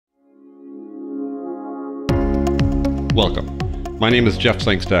Welcome. My name is Jeff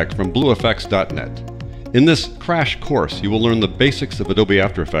Sangstack from blueeffects.net. In this crash course, you will learn the basics of Adobe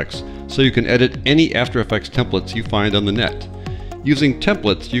After Effects so you can edit any After Effects templates you find on the net. Using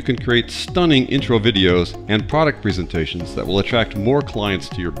templates, you can create stunning intro videos and product presentations that will attract more clients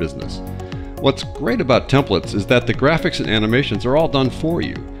to your business. What's great about templates is that the graphics and animations are all done for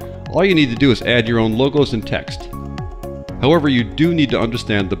you. All you need to do is add your own logos and text. However, you do need to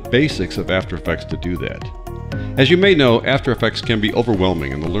understand the basics of After Effects to do that. As you may know, After Effects can be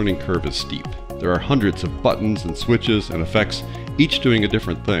overwhelming and the learning curve is steep. There are hundreds of buttons and switches and effects, each doing a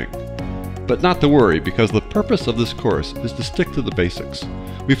different thing. But not to worry, because the purpose of this course is to stick to the basics.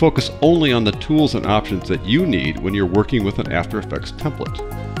 We focus only on the tools and options that you need when you're working with an After Effects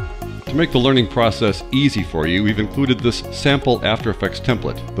template. To make the learning process easy for you, we've included this sample After Effects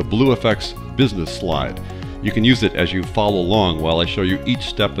template, the BlueFX Business Slide. You can use it as you follow along while I show you each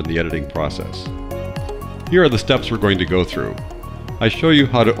step in the editing process. Here are the steps we're going to go through. I show you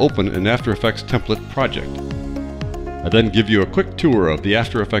how to open an After Effects template project. I then give you a quick tour of the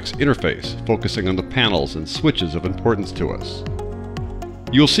After Effects interface, focusing on the panels and switches of importance to us.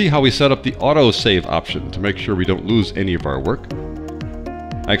 You'll see how we set up the auto-save option to make sure we don't lose any of our work.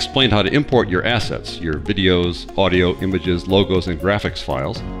 I explained how to import your assets, your videos, audio, images, logos, and graphics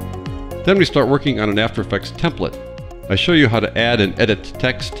files. Then we start working on an After Effects template. I show you how to add and edit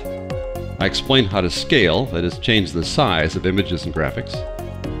text. I explain how to scale, that is, change the size of images and graphics,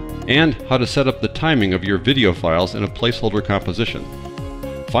 and how to set up the timing of your video files in a placeholder composition.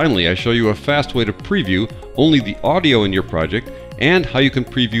 Finally, I show you a fast way to preview only the audio in your project and how you can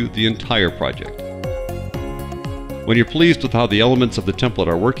preview the entire project. When you're pleased with how the elements of the template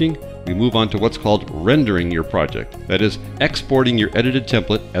are working, we move on to what's called rendering your project, that is, exporting your edited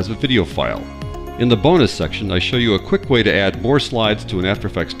template as a video file. In the bonus section, I show you a quick way to add more slides to an After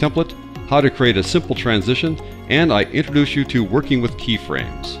Effects template, how to create a simple transition, and I introduce you to working with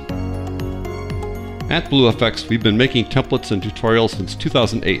keyframes. At BlueFX, we've been making templates and tutorials since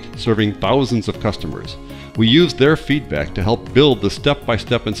 2008, serving thousands of customers. We use their feedback to help build the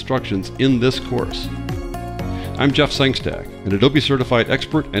step-by-step instructions in this course. I'm Jeff Sangstack, an Adobe certified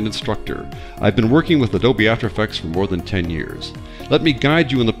expert and instructor. I've been working with Adobe After Effects for more than 10 years. Let me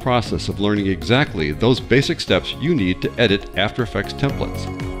guide you in the process of learning exactly those basic steps you need to edit After Effects templates.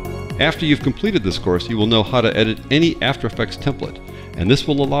 After you've completed this course, you will know how to edit any After Effects template, and this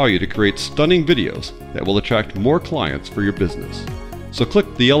will allow you to create stunning videos that will attract more clients for your business. So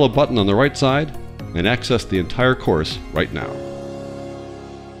click the yellow button on the right side and access the entire course right now.